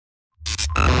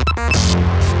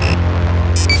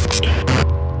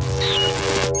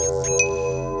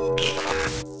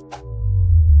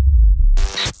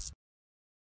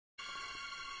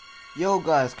Yo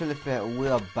guys, Cliff here. We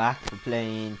are back for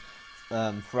playing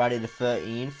Friday the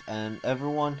 13th, and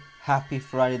everyone, happy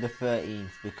Friday the 13th,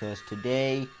 because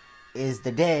today is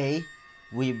the day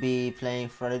we be playing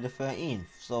Friday the 13th.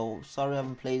 So sorry I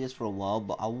haven't played this for a while,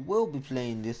 but I will be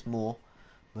playing this more.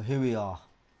 But here we are,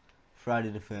 Friday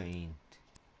the 13th.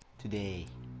 Today,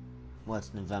 well,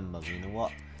 it's November, but you know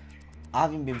what? I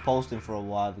haven't been posting for a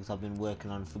while because I've been working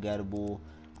on Unforgettable.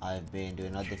 I've been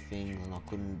doing other things and I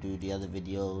couldn't do the other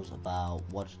videos about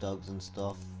Watch Dogs and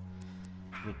stuff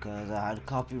because I had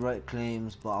copyright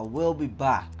claims, but I will be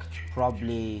back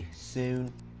probably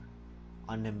soon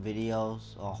on them videos.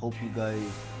 I hope you guys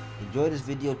enjoy this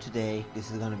video today. This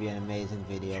is going to be an amazing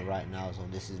video right now, so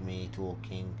this is me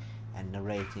talking and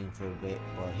narrating for a bit,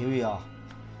 but here we are.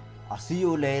 I'll see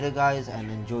you later guys, and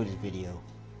enjoy this video.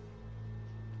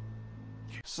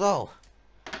 So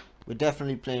we're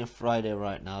definitely playing Friday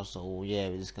right now, so yeah,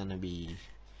 we're just gonna be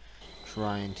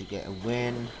trying to get a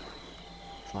win,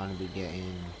 trying to be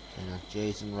getting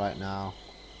Jason right now.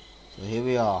 So here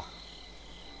we are.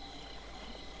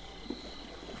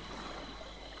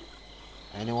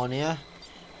 Anyone here?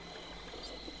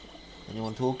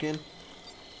 Anyone talking?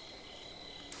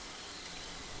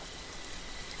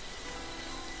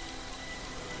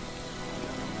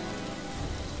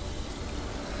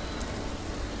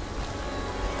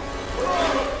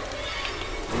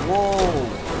 Whoa!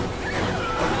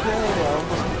 Okay, I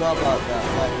almost forgot about that.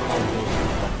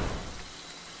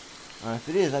 Alright, if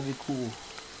it is, that'd be cool.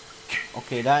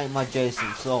 Okay, that ain't my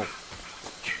Jason, so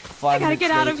 5 I gotta minutes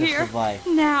get out later of here survive.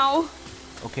 now.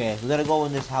 Okay, we gotta go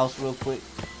in this house real quick.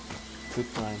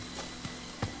 Quick time.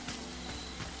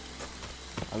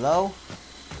 Hello?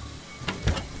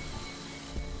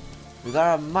 We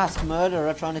got a mass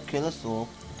murderer trying to kill us all.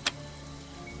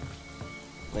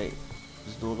 Wait,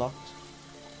 is the door locked?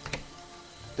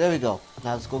 There we go.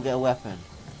 Now let's go get a weapon.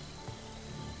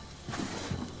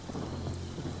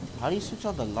 How do you switch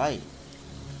on the light?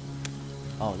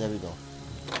 Oh, there we go.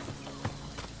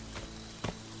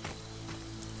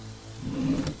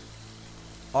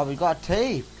 Oh, we got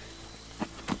tape.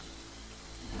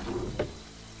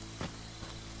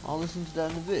 I'll listen to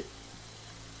that in a bit.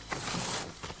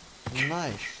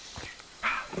 Nice.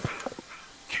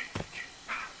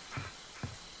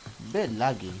 Bit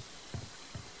laggy,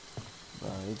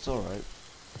 but it's alright.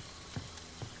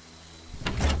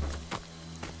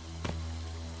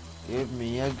 Give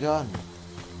me a gun.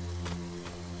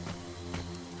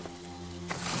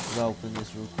 Let's open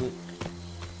this real quick.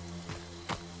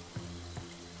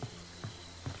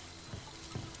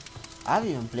 I haven't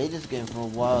even played this game for a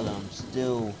while, and I'm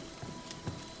still...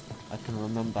 I can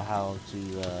remember how to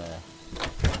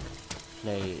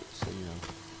play it, so you know.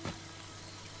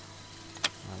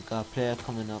 I've got a player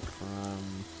coming up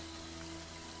from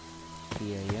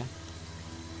here, yeah?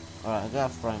 Alright, I got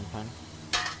a frying pan.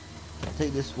 I'll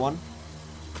take this one.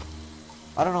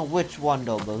 I don't know which one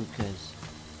though, but who cares?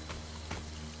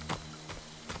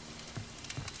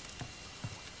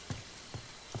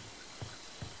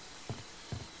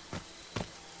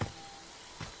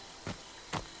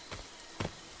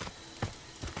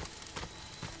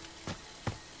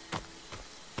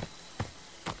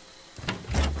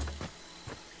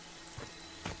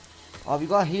 Oh, we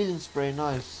got healing spray,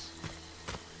 nice.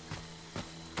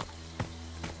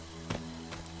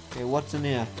 Okay, what's in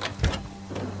here?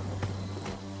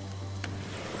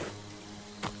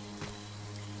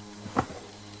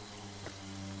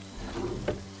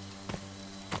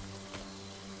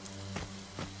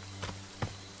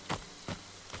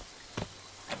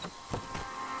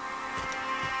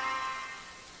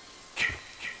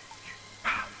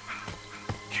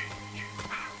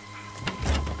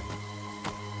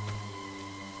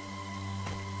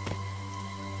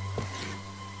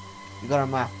 We got a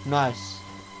map, nice.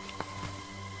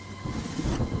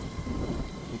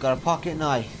 We got a pocket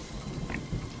knife.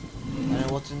 And then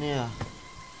what's in here?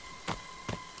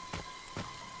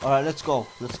 Alright, let's go,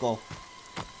 let's go.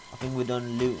 I think we're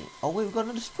done looting. Oh wait, we got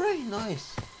another spray,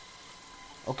 nice.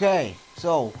 Okay,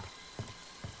 so.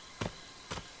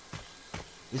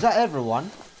 Is that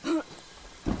everyone?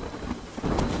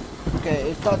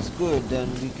 Okay, if that's good,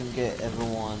 then we can get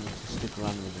everyone to stick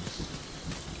around with us.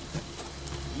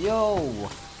 Yo!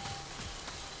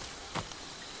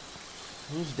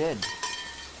 Who's dead?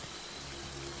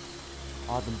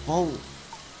 Oh, the boat!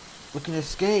 We can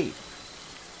escape!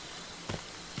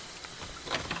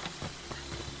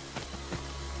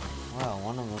 Wow,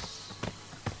 one of us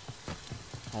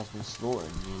has been slaughtered,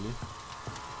 nearly.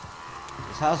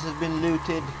 This house has been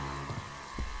looted.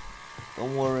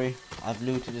 Don't worry, I've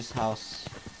looted this house.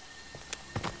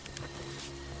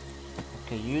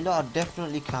 Okay, you lot are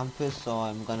definitely campers, so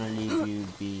I'm gonna leave you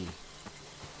be.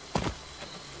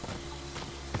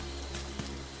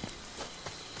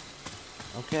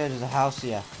 Okay, there's a house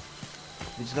here.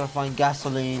 We just gotta find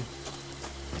gasoline.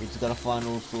 We just gotta find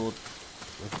all sorts.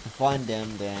 If we can find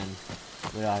them, then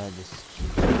we're out of this.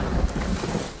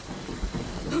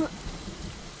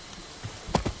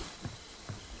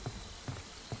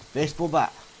 Baseball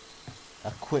bat.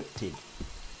 Equipped.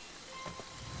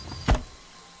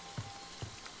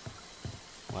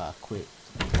 Well, equipped.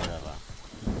 Whatever.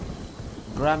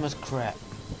 Grammar's crap.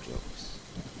 Jokes.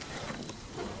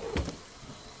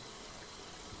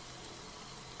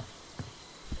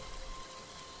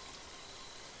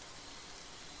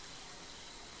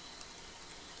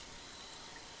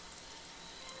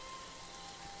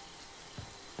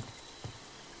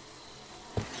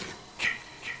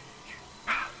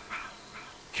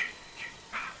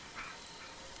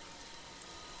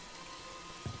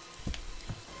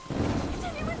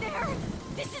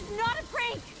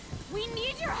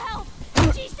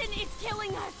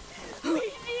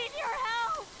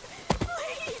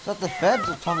 Is that the feds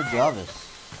or Tommy Jarvis?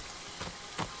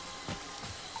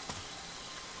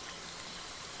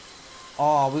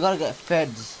 Oh, we gotta get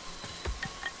feds.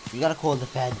 We gotta call the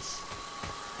feds.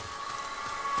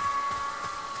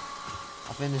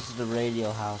 I think this is the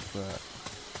radio house, but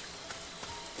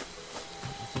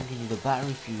I think you need a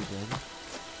battery fuse in.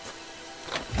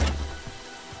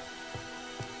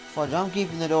 Fudge, I'm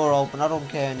keeping the door open. I don't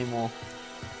care anymore.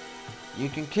 You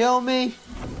can kill me,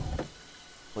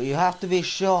 but you have to be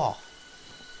sure.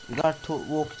 You gotta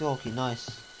walkie-talkie, nice.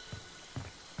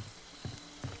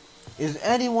 Is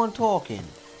anyone talking?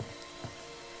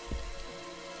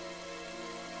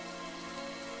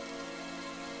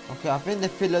 Okay, I think they're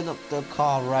filling up the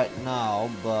car right now,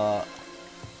 but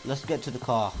let's get to the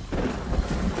car.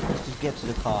 Let's just get to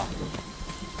the car.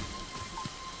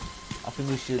 I think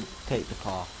we should take the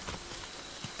car.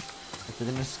 If we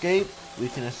can escape, we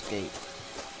can escape.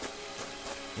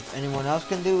 If anyone else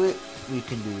can do it, we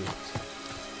can do it.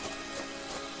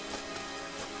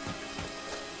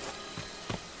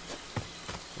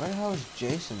 Where the hell is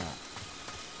Jason at?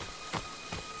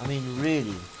 I mean,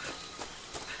 really?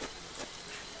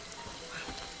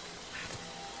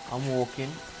 I'm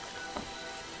walking.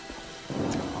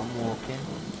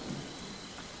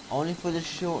 Only for the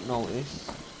short notice.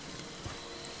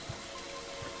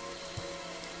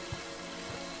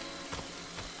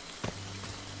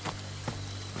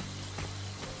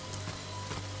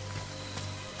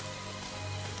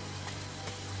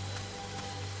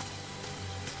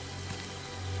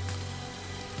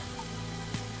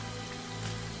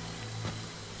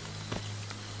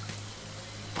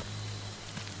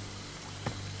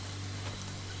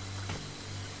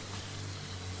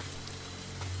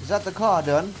 Is that the car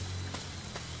done?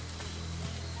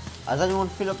 Has anyone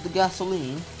filled up the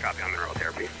gasoline? Copy on the road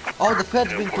therapy. Oh, the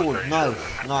fed's been called. Nice.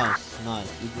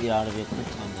 You can get out of here quick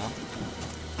time now.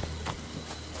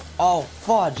 Oh,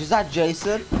 fudge. Is that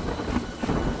Jason?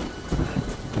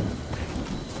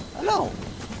 Hello.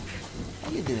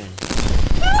 What are you doing?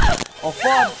 Oh,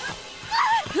 fudge.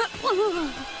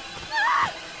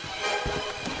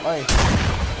 Oi.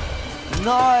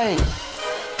 Nice.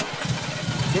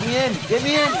 Get me in! Get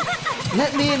me in!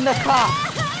 Let me in the car!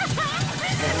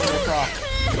 Let me in the car.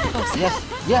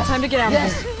 Yes! Time to get out of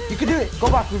here. You can do it! Go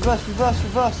back! Reverse!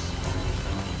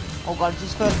 Oh god,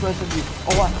 this first person view.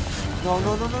 Oh what? No.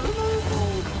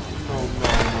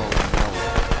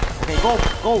 Okay, go!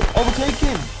 Overtake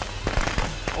him!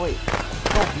 Oh wait.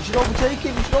 No, you should overtake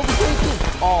him!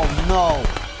 Oh no!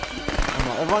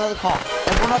 Everyone out the car!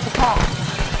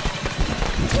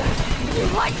 You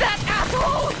like that,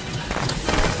 asshole?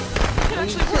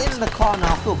 She's sitting in the car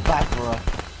now, I feel bad for her.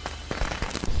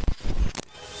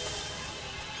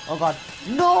 Oh god.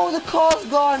 No, the car's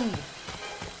gone!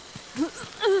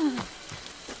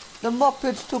 The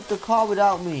Muppets took the car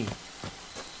without me.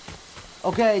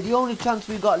 Okay, the only chance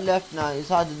we got left now is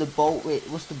either the boat. Wait,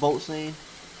 what's the boat's name?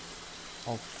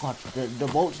 Oh god, the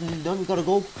boat's nearly done, we gotta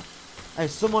go. Hey,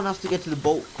 someone has to get to the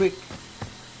boat, quick.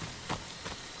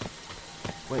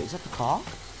 Wait, is that the car?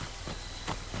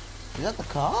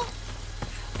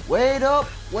 Wait up!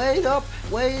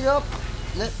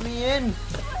 Let me in!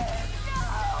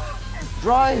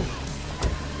 Drive!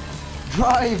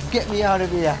 Get me out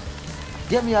of here!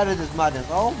 Get me out of this madness!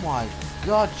 Oh my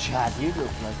god, Chad, you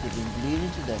look like you've been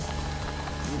bleeding to death.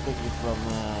 You look like you're from,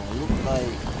 look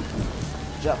like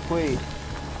Jack Quaid,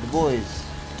 The Boys.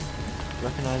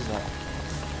 Recognize that.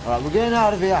 Alright, we're getting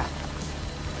out of here!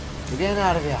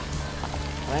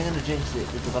 I ain't gonna jinx it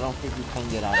because I don't think we can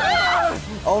get out of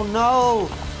here. Oh no!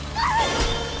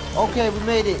 Okay, we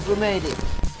made it. We made it.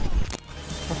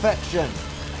 Perfection.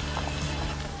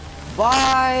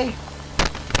 Bye.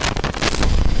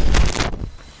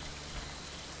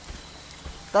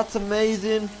 That's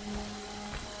amazing.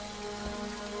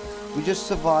 We just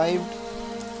survived.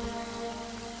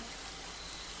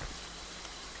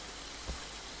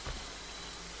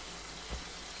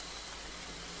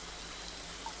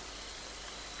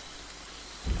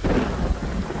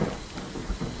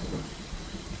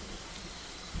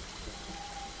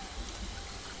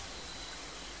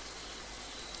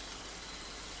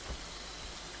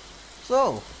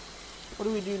 So, what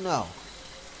do we do now?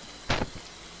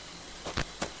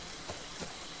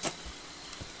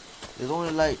 There's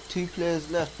only like 2 players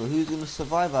left, but who's gonna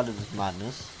survive out of this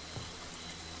madness?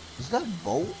 Is that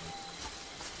Bolt?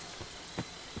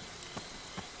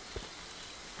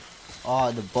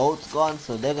 Oh, the boat's gone,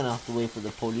 so they're gonna have to wait for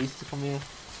the police to come here.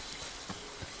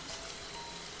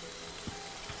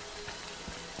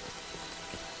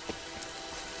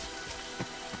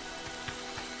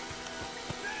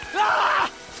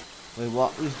 Wait,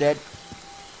 what? Who's dead?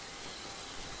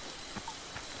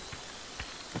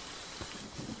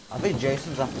 I think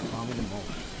Jason's after Tommy the most.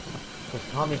 Because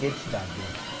Tommy did stab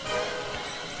him.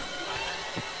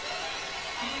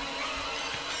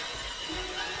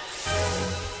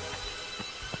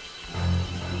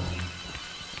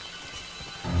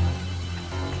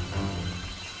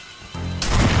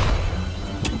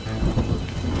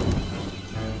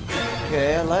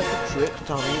 Okay, I like the trick.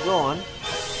 Tommy, go on.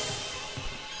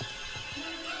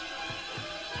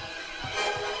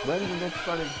 When's the next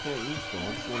Friday the 13th though?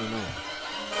 I just want to know.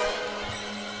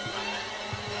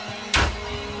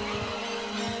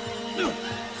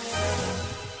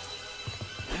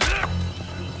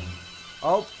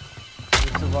 Oh, we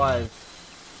survived.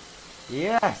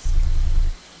 Yes!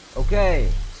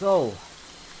 Okay, so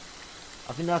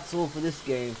I think that's all for this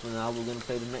game for now. We're going to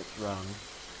play the next round.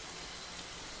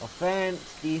 Offense,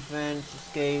 defense,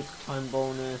 escape, time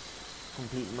bonus,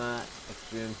 complete match,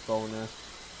 experience bonus.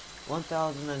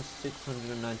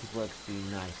 1,694 XP,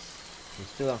 nice. We're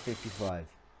still at 55.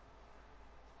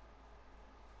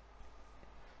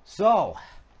 So,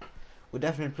 we're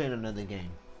definitely playing another game.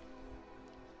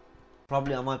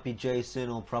 Probably I might be Jason,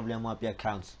 or probably I might be a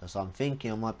counselor. So I'm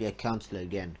thinking I might be a counselor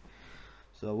again.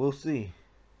 So we'll see.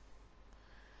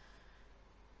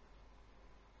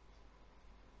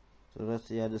 So let's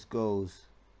see how this goes.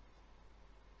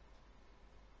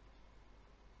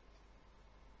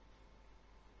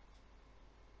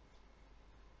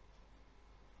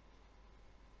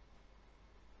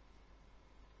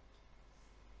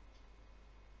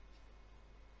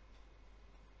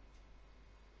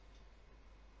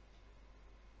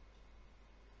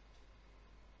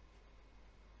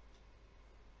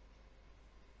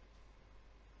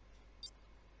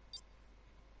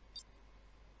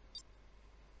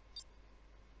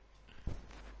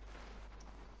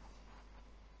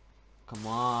 Come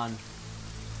on.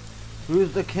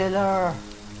 Who's the killer?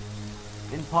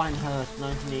 In Pinehurst,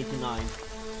 1989.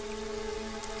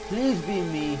 Please be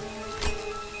me.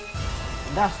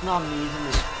 That's not me, isn't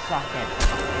it? Suckhead.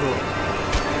 Good.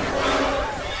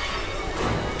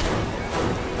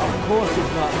 Of course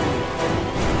it's not me.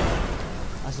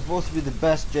 I'm supposed to be the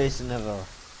best Jason ever.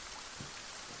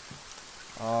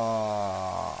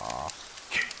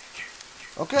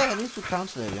 Okay, at least we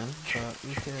cancel again, but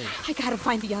who cares? I gotta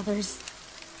find the others.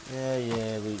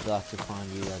 Yeah, we got to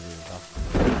find the others.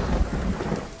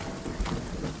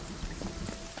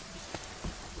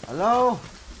 Hello?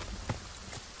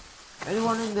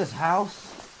 Anyone in this house?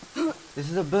 This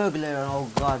is a burglar, and oh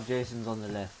god, Jason's on the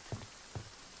left.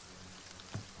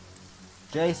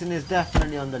 Jason is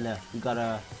definitely on the left. We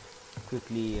gotta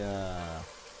quickly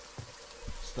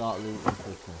start looting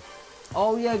quicker.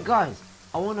 Oh yeah, guys,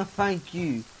 I want to thank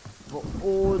you for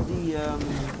all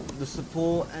the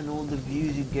support and all the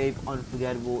views you gave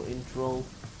Unforgettable intro.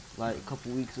 Like a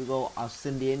couple weeks ago, I've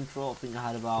seen the intro. I think I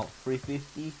had about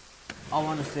 350. I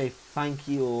want to say thank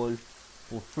you all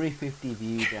for 350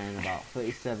 views and about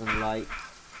 37 likes.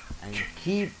 And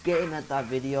keep getting at that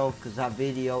video, because that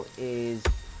video is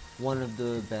one of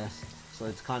the best. So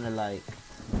it's kind of like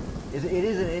it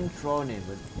is an intro name,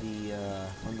 but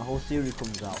when the whole series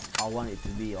comes out, I want it to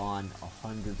be on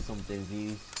 100 something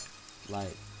views.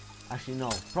 Like, actually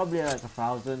no, probably like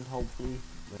 1,000 hopefully.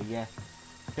 But yeah,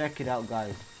 check it out,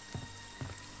 guys.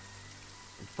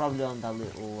 It's probably on that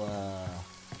little I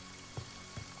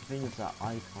think it's that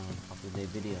icon on top of their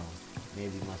video.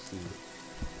 Maybe you must see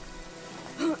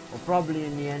it. Or probably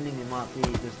in the ending it might be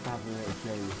just having a little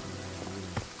playlist.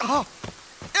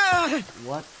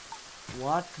 What?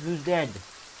 What? Who's dead?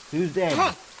 Who's dead?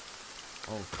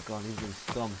 Oh god, he's been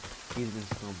stumped. He's been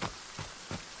stumped.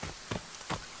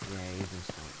 Yeah, he's been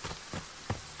stumped.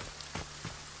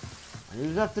 And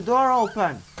he's left the door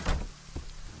open!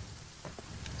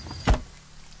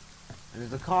 And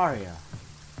there's a car here.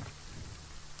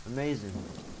 Amazing.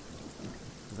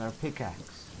 We got a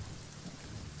pickaxe.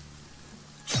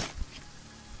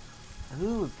 And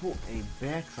who would put a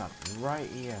bear trap right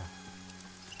here?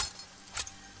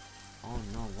 Oh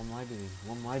no, what am I doing?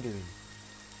 What am I doing?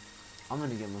 I'm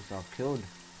gonna get myself killed.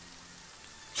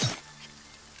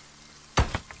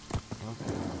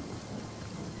 Okay.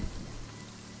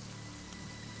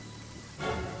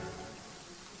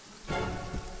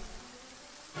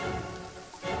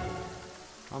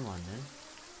 Come on then.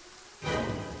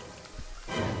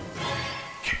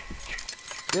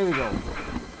 There we go.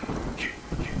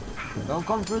 Don't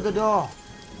come through the door.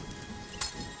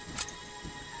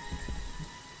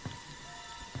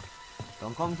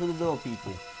 Don't come through the door,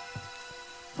 people.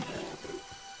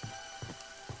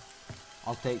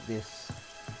 I'll take this.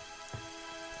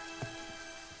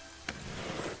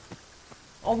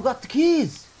 Oh, we got the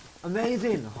keys!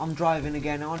 Amazing! I'm driving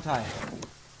again, aren't I?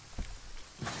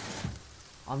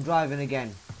 I'm driving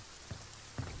again.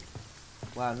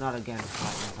 Well, not again,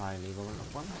 not entirely, but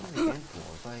what am I again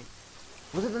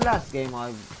for? Was it the last game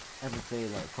I ever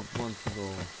played, like a couple months ago,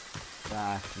 that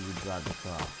I actually drive the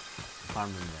car? I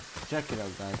can't remember. Check it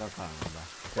out, guys, I can't remember.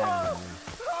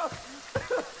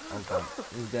 Oh god,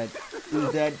 who's dead?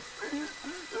 Who's dead?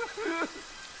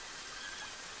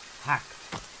 Hacked.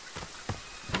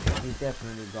 He's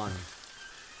definitely gone.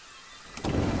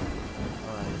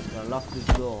 Alright, just gotta lock this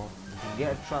door. We can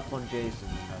get a trap on Jason,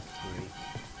 and that's great.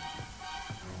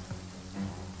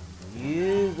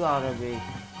 You gotta be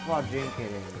fucking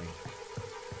kidding me.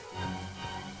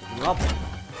 Up.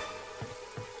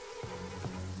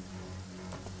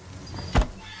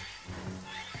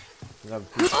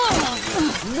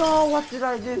 No, what did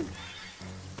I do?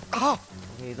 Okay,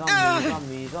 he's on me, he's on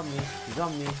me, he's on me, he's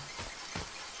on me.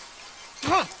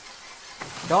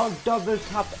 Don't double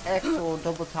tap X or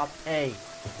double tap A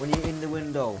when you're in the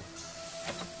window.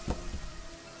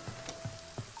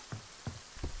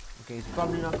 Okay, he's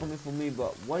probably not coming for me,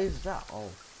 but what is that? Oh,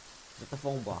 is that the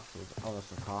phone box? Oh,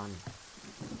 that's a con.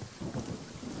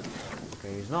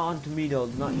 Okay, he's not on to me though,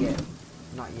 not yet.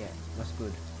 Not yet, that's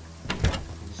good.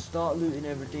 Just start looting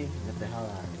everything and get the hell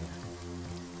out of here.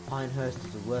 Pinehurst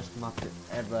is the worst map to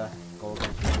ever go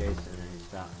against Jason, and it's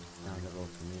that down the road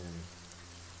from me.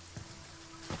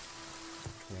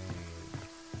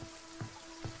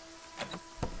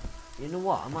 You know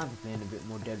what, I might be playing a bit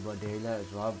more Dead by Daylight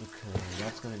as well, because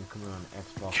that's going to be coming on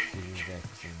Xbox Series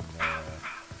X and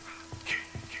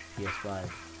PS5.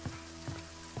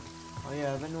 Oh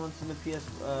yeah, have anyone seen the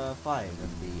PS5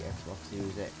 and the Xbox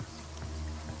Series X?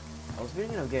 I was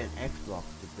thinking of getting Xbox,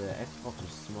 but the Xbox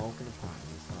was smoking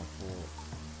apparently, so I thought,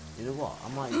 you know what, I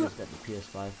might just get the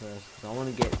PS5 first, because I want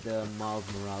to get the Miles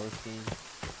Morales game.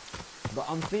 But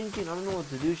I'm thinking, I don't know what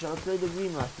to do. Shall I play the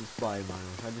remastered Spider-Man,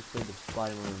 or should I just play the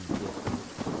Spider-Man on the disc?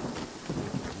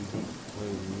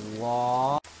 Wait,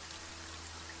 what?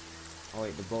 Oh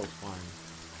wait, the boat's fine.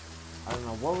 I don't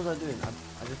know, what was I doing?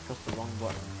 I just pressed the wrong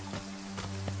button.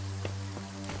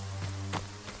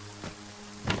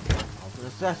 Open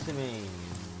the sesame!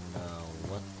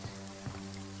 What?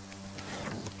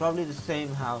 This is probably the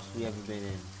same house we ever been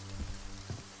in.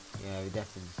 Yeah, we're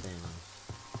definitely the same house.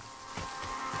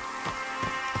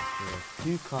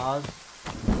 Two cars,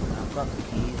 and I've got the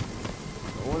keys,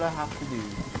 so all I have to do is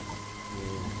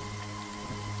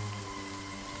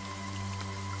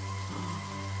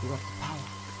we got the power.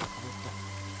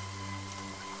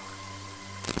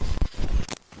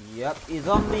 Yep, he's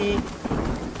on me.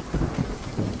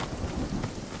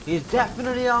 He's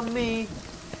definitely on me.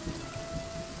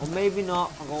 Or maybe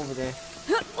not. I'll go over there.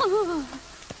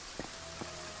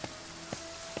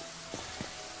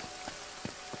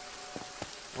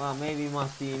 Well, maybe he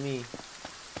must see me.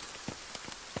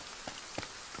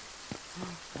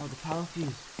 Oh, the power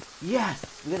fuse. Yes!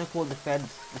 We're gonna call the feds.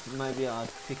 This is maybe I'll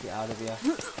pick it out of here.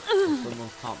 Someone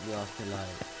can't be asked to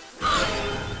lie.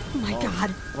 Oh my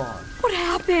God. God. What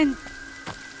happened?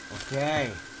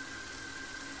 Okay.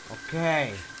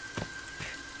 Okay.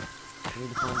 I need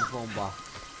to find the phone box.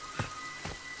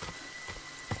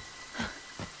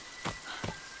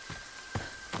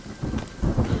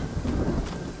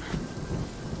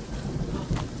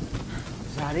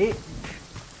 Is that it?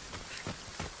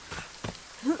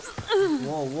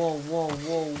 Whoa, whoa, whoa,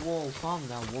 whoa, whoa. Calm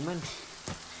down, woman.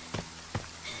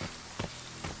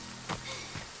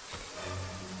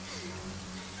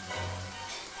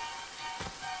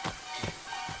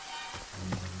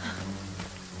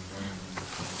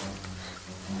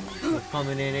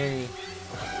 coming in, ain't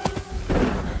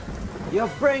he?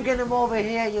 You're bringing him over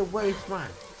here, you waste man.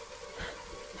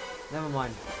 Never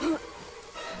mind.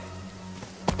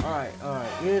 Alright,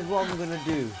 here's what I'm gonna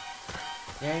do.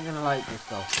 You ain't gonna like this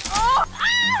though.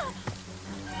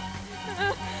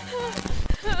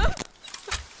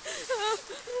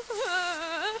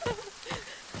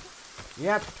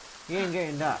 Yep, he ain't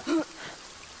getting that.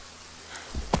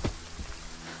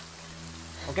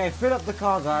 Okay, fill up the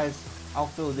car, guys. I'll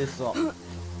fill this up.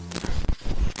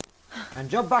 And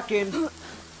jump back in.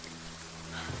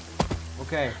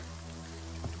 Okay.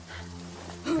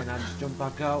 Can I just jump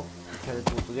back out?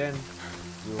 Teleport again.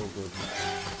 We're all good.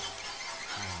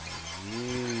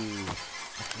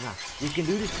 Nah, we can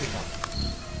do this quicker.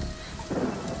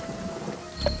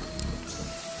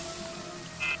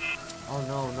 Oh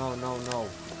no.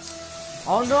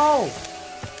 Oh no!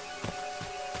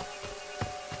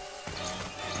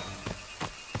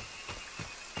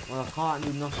 Well, I can't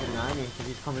do nothing now, because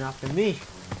he's coming after me.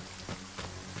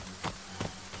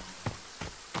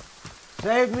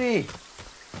 Save me!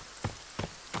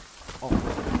 Oh.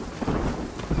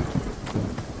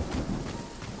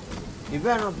 You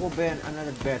better not put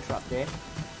another bear trap there.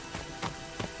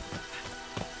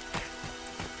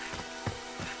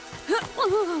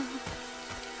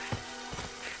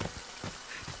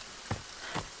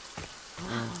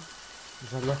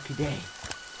 It's a lucky day.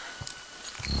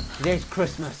 Today's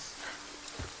Christmas.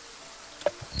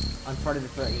 On Friday the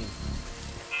 13th.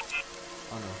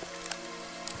 Oh no.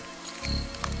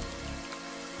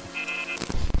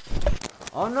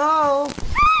 Oh no!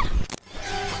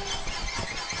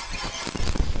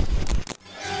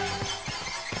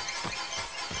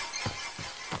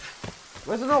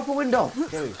 Where's an open window?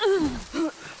 There he is.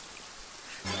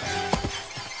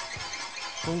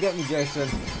 Come get me, Jason.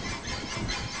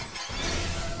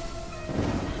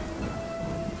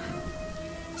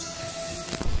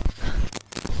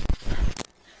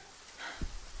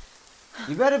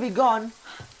 You better be gone.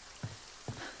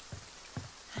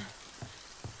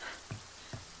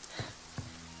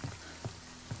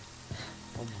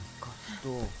 Oh my god,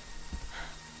 door.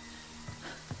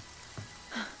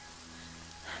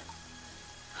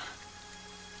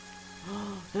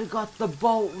 They got the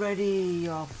boat ready.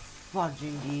 Oh,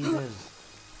 fudging Jesus.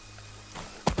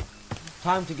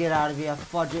 Time to get out of here.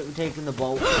 Fudge it, we're taking the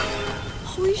boat.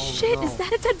 Holy shit, no. is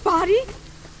that a dead body?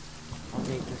 I'll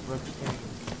make this reputation.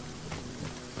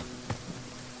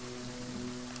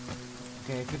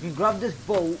 Okay, if we can grab this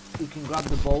boat, we can grab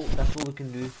the boat. That's all we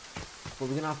can do. But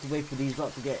we're gonna have to wait for these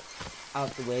lot to get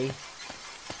out the way.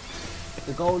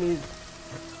 The goal is...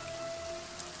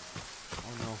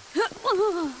 Oh no.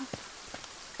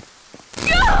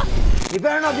 You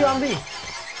better not be on me!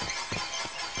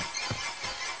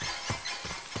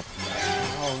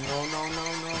 Oh no.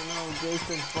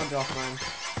 Jason, fudge off, man.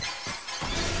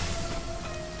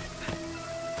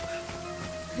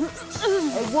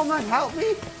 Hey woman, help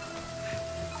me!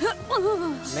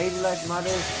 Lady like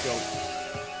mothers, joke.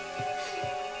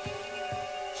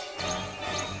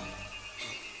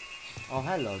 Oh,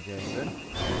 hello, Jason.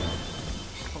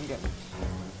 Come get me.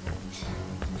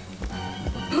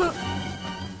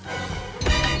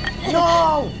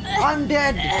 No! I'm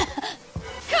dead!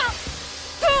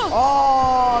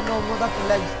 Oh, no, not the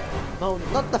legs. No,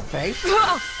 not the face.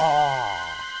 Oh.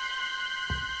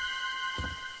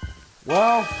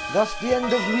 Well, that's the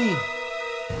end of me.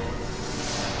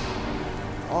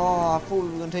 Oh, I thought we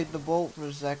were going to take the boat for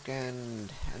a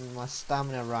second. And my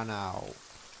stamina ran out.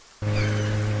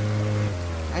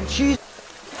 And she's...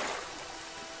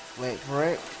 Wait for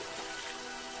it.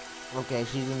 Okay,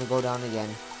 she's going to go down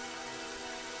again.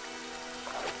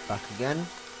 Back again.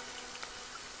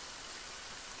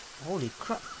 Holy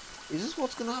crap. Is this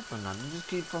what's going to happen now? You just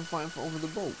keep on fighting for over the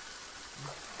boat.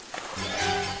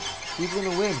 Who's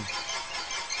going to win?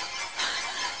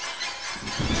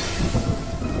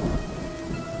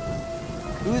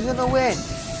 Who's gonna win?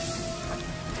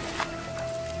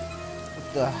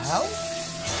 What the hell?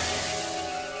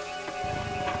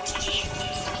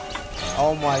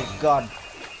 Oh my god.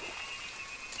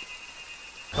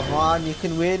 Come on, you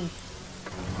can win.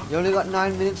 You only got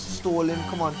 9 minutes to stall him,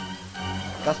 come on.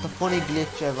 That's the funny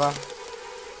glitch ever.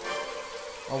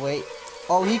 Oh wait.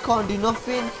 Oh, he can't do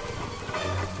nothing.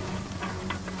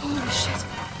 Holy shit.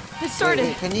 It started.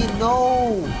 Wait, can he?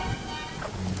 No.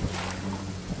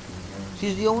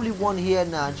 She's the only one here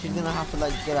now, and she's gonna have to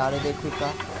like get out of there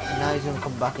quicker. And now he's gonna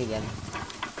come back again.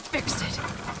 Fixed it.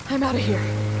 I'm out of here.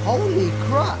 Holy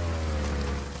crap!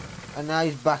 And now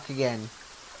he's back again.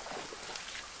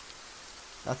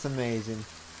 That's amazing.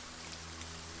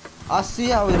 I see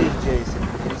how it is, Jason.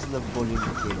 You just love bullying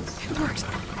the kids. It worked.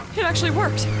 It actually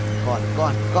worked. Go on, go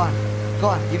on, go on, go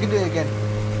on. You can do it again.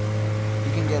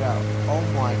 You can get out. Oh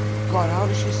my god, how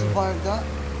did she survive that?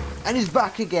 And he's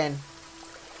back again.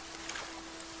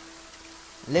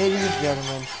 Ladies and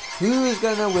gentlemen, who is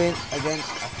gonna win against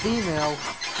a female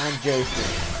and Jason?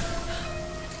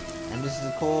 And this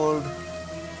is called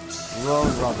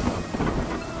Road Robin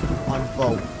on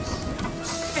boats.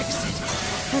 Fixed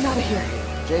it. I'm out of here.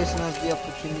 Jason has the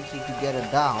opportunity to get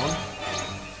her down.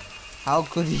 How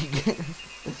could he get...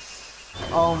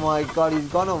 Oh my god, he's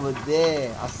gone over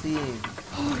there. I see him.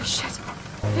 Holy shit.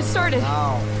 It started.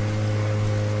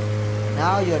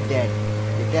 Now you're dead.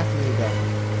 You're definitely dead.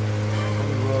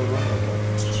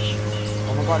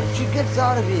 Oh my god, if she gets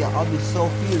out of here, I'll be so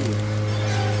furious.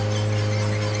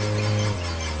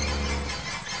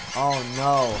 Oh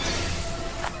no.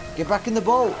 Get back in the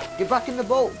boat. Get back in the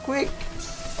boat, quick.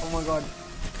 Oh my god.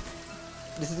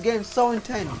 This is getting so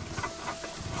intense.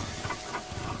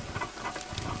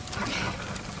 Okay,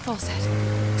 all set.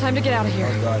 Time to get out of here.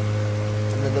 Oh god.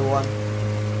 Another one.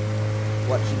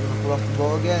 What, she's gonna pull off the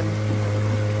boat again?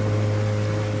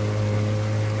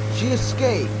 She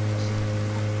escaped.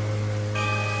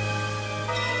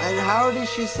 And how did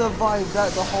she survive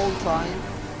that the whole time?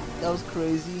 That was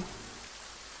crazy.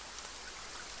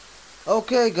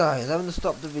 Okay guys, I'm gonna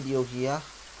stop the video here.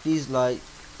 Please like,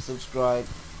 subscribe,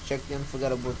 check the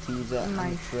Unforgettable teaser and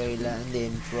the trailer and the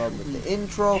intro. But the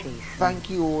intro, thank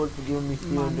you all for giving me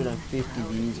 350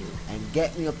 views and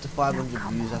get me up to 500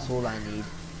 views, that's all I need.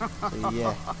 So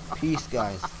yeah, peace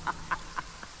guys.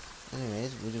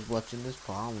 Anyways, we're just watching this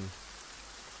part.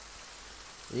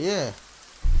 Yeah.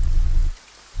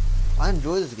 I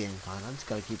enjoy this game kinda, I just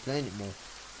gotta keep playing it more.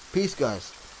 Peace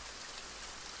guys.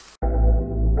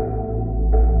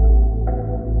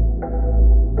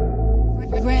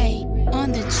 Ray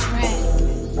on the track.